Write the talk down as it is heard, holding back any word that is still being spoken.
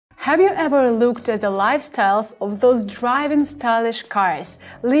Have you ever looked at the lifestyles of those driving stylish cars,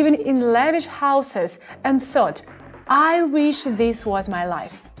 living in lavish houses, and thought, I wish this was my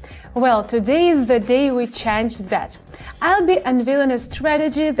life? Well, today is the day we change that. I'll be unveiling a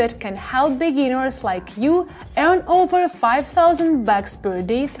strategy that can help beginners like you earn over $5,000 per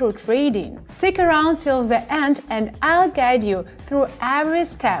day through trading. Stick around till the end and I'll guide you through every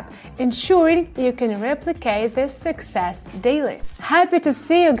step, ensuring you can replicate this success daily. Happy to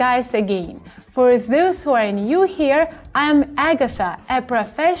see you guys again. For those who are new here, I'm Agatha, a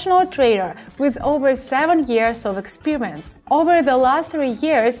professional trader with over 7 years of experience. Over the last 3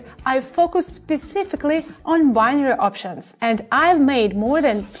 years, I've focused specifically on binary options, and I've made more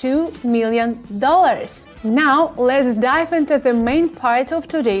than $2 million. Now, let's dive into the main part of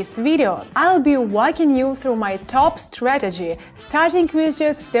today's video. I'll be walking you through my top strategy, starting with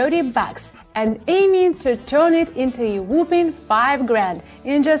just $30 and aiming to turn it into a whopping $5 grand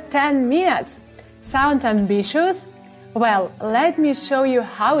in just 10 minutes. Sound ambitious? Well, let me show you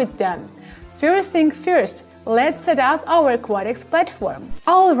how it's done. First thing first, let's set up our Quotex platform.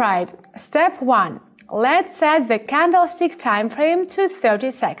 Alright, step 1. Let's set the candlestick time frame to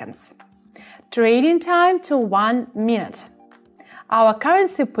 30 seconds. Trading time to 1 minute. Our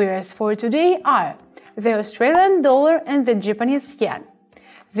currency pairs for today are the Australian dollar and the Japanese yen,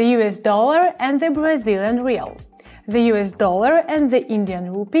 the US dollar and the Brazilian real, the US dollar and the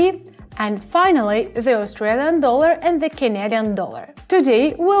Indian rupee, and finally the Australian dollar and the Canadian dollar.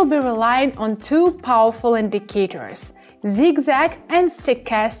 Today we'll be relying on two powerful indicators, zigzag and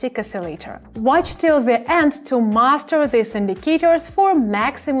stochastic oscillator. Watch till the end to master these indicators for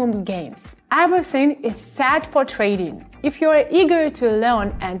maximum gains. Everything is set for trading. If you are eager to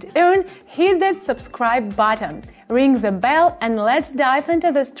learn and earn, hit that subscribe button, ring the bell, and let's dive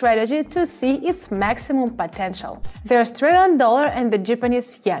into the strategy to see its maximum potential. The Australian dollar and the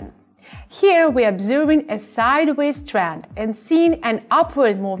Japanese yen. Here we are observing a sideways trend and seeing an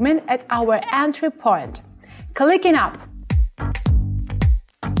upward movement at our entry point. Clicking up.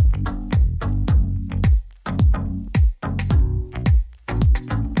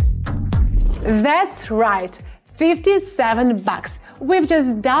 That's right, $57. We've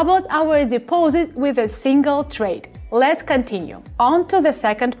just doubled our deposit with a single trade. Let's continue. On to the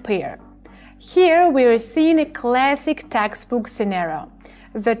second pair. Here we are seeing a classic textbook scenario.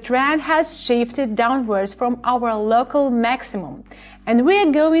 The trend has shifted downwards from our local maximum, and we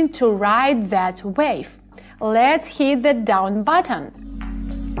are going to ride that wave. Let's hit the down button.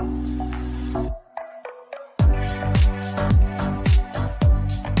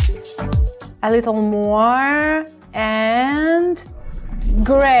 A little more, and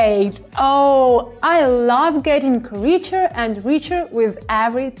great! Oh, I love getting richer and richer with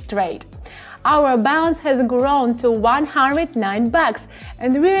every trade. Our balance has grown to $109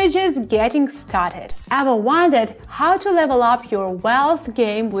 and we're just getting started. Ever wondered how to level up your wealth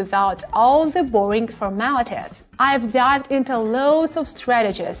game without all the boring formalities? I've dived into loads of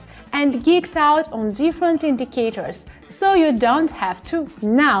strategies and geeked out on different indicators, so you don't have to.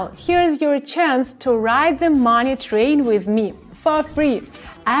 Now, here's your chance to ride the money train with me for free.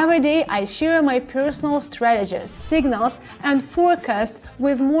 Every day I share my personal strategies, signals and forecasts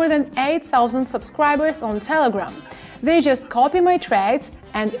with more than 8,000 subscribers on Telegram. They just copy my trades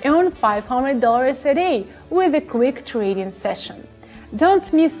and earn $500 a day with a quick trading session.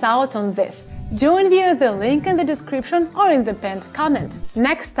 Don't miss out on this. Join via the link in the description or in the pinned comment.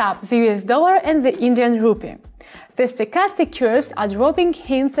 Next up, the US dollar and the Indian rupee. The stochastic curves are dropping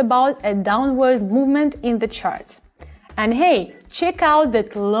hints about a downward movement in the charts. And hey, check out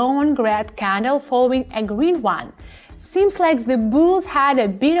that long red candle following a green one. Seems like the bulls had a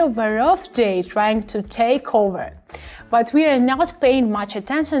bit of a rough day trying to take over. But we are not paying much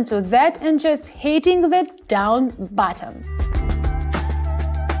attention to that and just hitting the down button.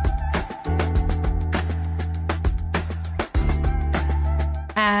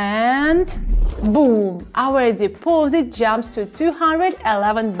 And boom! Our deposit jumps to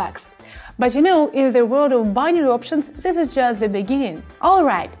 $211. But you know, in the world of binary options, this is just the beginning.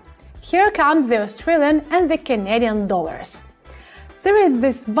 Alright, here comes the Australian and the Canadian dollars. There is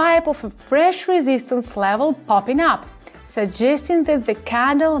this vibe of a fresh resistance level popping up, suggesting that the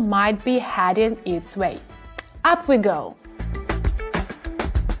candle might be heading its way. Up we go!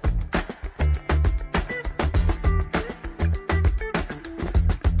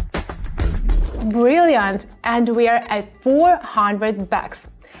 Brilliant! And we are at $400.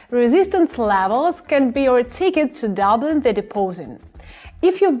 Resistance levels can be your ticket to doubling the deposit.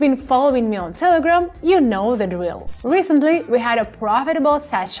 If you've been following me on Telegram, you know the drill. Recently, we had a profitable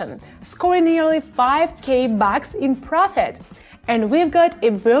session, scoring nearly $5,000 in profit. And we've got a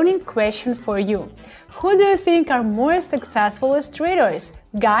burning question for you. Who do you think are more successful as traders,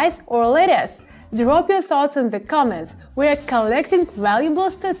 guys or ladies? Drop your thoughts in the comments. We're collecting valuable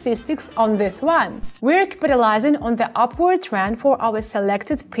statistics on this one. We're capitalizing on the upward trend for our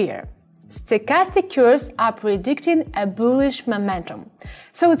selected pair. Stochastic curves are predicting a bullish momentum,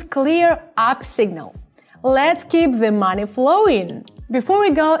 so it's clear up signal. Let's keep the money flowing. Before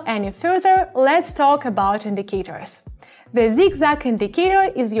we go any further, let's talk about indicators. The zigzag indicator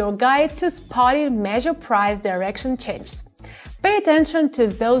is your guide to spotting major price direction changes. Pay attention to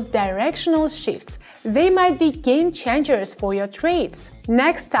those directional shifts. They might be game changers for your trades.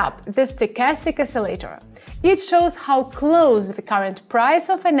 Next up, the stochastic oscillator. It shows how close the current price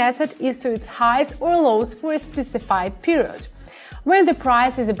of an asset is to its highs or lows for a specified period. When the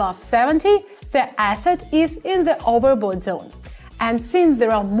price is above 70, the asset is in the overbought zone. And since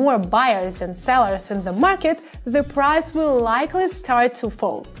there are more buyers than sellers in the market, the price will likely start to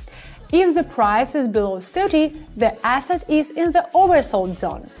fall. If the price is below 30, the asset is in the oversold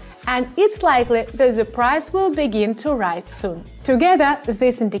zone, and it's likely that the price will begin to rise soon. Together,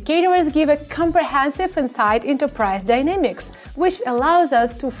 these indicators give a comprehensive insight into price dynamics, which allows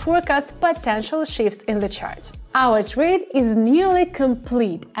us to forecast potential shifts in the chart. Our trade is nearly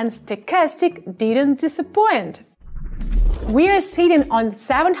complete, and stochastic didn't disappoint. We are sitting on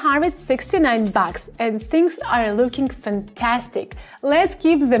 $769 and things are looking fantastic. Let's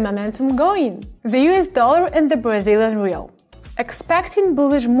keep the momentum going. The US dollar and the Brazilian real. Expecting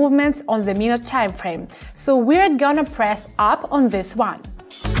bullish movements on the minute time frame, so we're gonna press up on this one.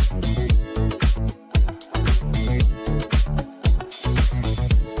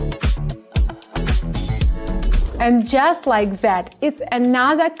 And just like that, it's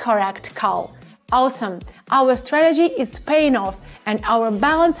another correct call. Awesome! Our strategy is paying off and our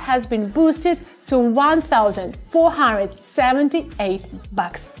balance has been boosted to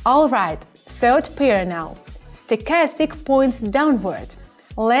 $1,478. Alright, third pair now. Stochastic points downward.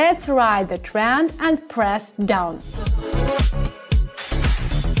 Let's ride the trend and press down.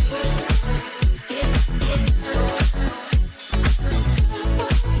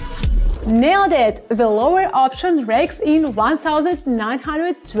 Nailed it! The lower option rakes in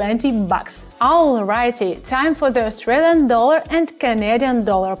 $1,920. Alrighty, time for the Australian dollar and Canadian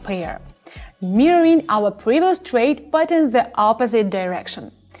dollar pair. Mirroring our previous trade but in the opposite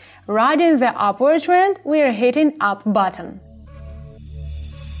direction. Riding the upward trend, we are hitting up button.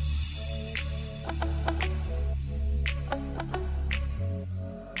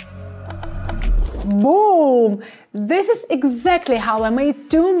 Boom! This is exactly how I made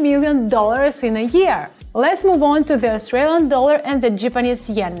 $2 million in a year. Let's move on to the Australian dollar and the Japanese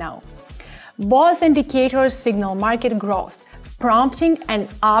yen now. Both indicators signal market growth, prompting an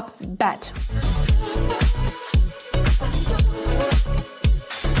up bet.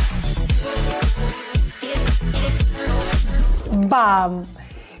 Bam!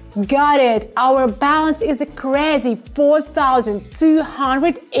 Got it! Our balance is a crazy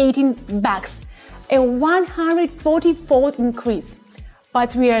 $4,218. A 140-fold increase.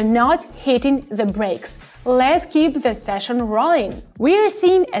 But we are not hitting the brakes. Let's keep the session rolling. We are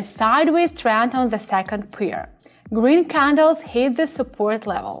seeing a sideways trend on the second pair. Green candles hit the support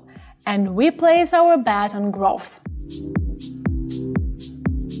level, and we place our bet on growth.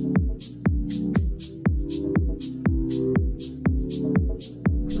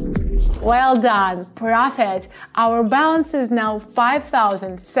 Well done! Profit! Our balance is now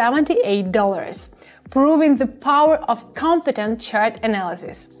 $5,078, proving the power of competent chart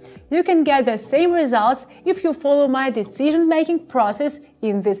analysis. You can get the same results if you follow my decision-making process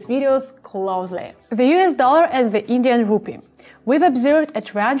in these videos closely. The US dollar and the Indian rupee. We've observed a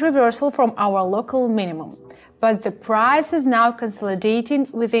trend reversal from our local minimum, but the price is now consolidating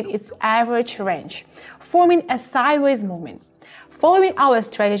within its average range, forming a sideways movement. Following our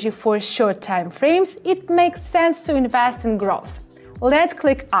strategy for short time frames, it makes sense to invest in growth. Let's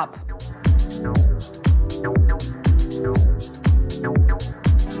click up.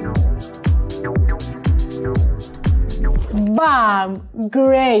 Bam!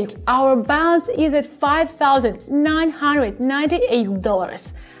 Great! Our balance is at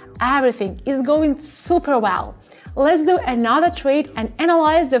 $5,998. Everything is going super well. Let's do another trade and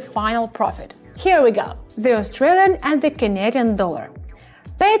analyze the final profit. Here we go. The Australian and the Canadian dollar.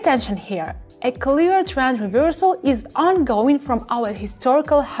 Pay attention here. A clear trend reversal is ongoing from our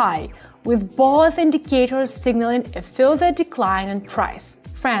historical high, with both indicators signaling a further decline in price.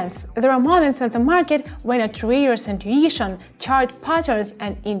 Friends, there are moments in the market when a trader's intuition, chart patterns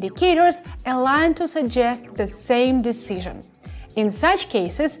and indicators align to suggest the same decision. In such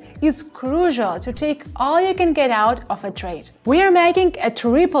cases, it's crucial to take all you can get out of a trade. We are making a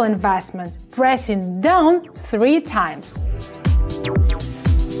triple investment, pressing down 3 times.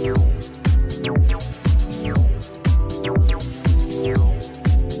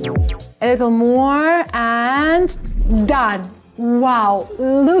 A little more and done. Wow,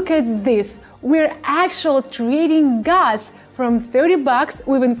 look at this. We're actually trading gas. From $30,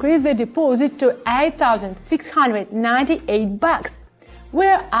 we've increased the deposit to $8,698.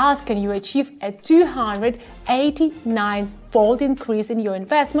 Where else can you achieve a 289-fold increase in your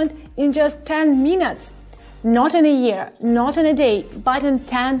investment in just 10 minutes? Not in a year, not in a day, but in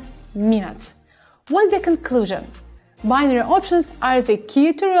 10 minutes. What's the conclusion? Binary options are the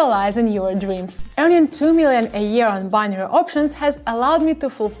key to realizing your dreams. Earning $2 million a year on binary options has allowed me to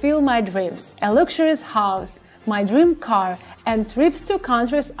fulfill my dreams. A luxurious house, my dream car, and trips to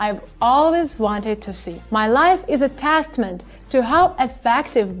countries I've always wanted to see. My life is a testament to how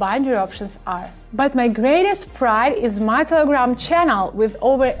effective binary options are. But my greatest pride is my Telegram channel with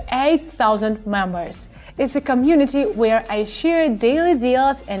over 8,000 members. It's a community where I share daily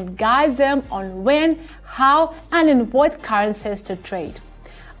deals and guide them on when, how, and in what currencies to trade.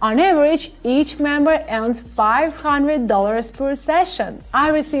 On average, each member earns $500 per session. I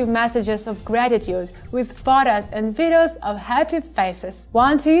receive messages of gratitude with photos and videos of happy faces.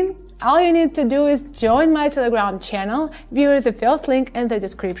 Want in? All you need to do is join my Telegram channel via the first link in the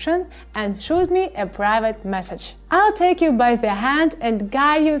description and shoot me a private message. I'll take you by the hand and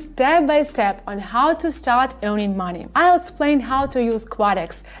guide you step by step on how to start earning money. I'll explain how to use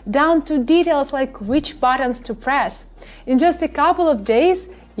Quotex, down to details like which buttons to press. In just a couple of days,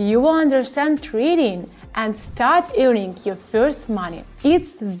 you will understand trading and start earning your first money.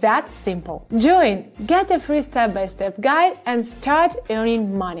 It's that simple. Join, get a free step-by-step guide and start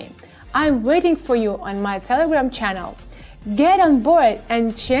earning money. I'm waiting for you on my Telegram channel. Get on board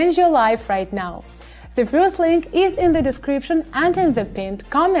and change your life right now. The first link is in the description and in the pinned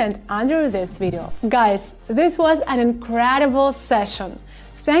comment under this video. Guys, this was an incredible session.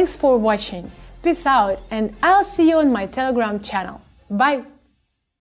 Thanks for watching. Peace out, and I'll see you on my Telegram channel. Bye!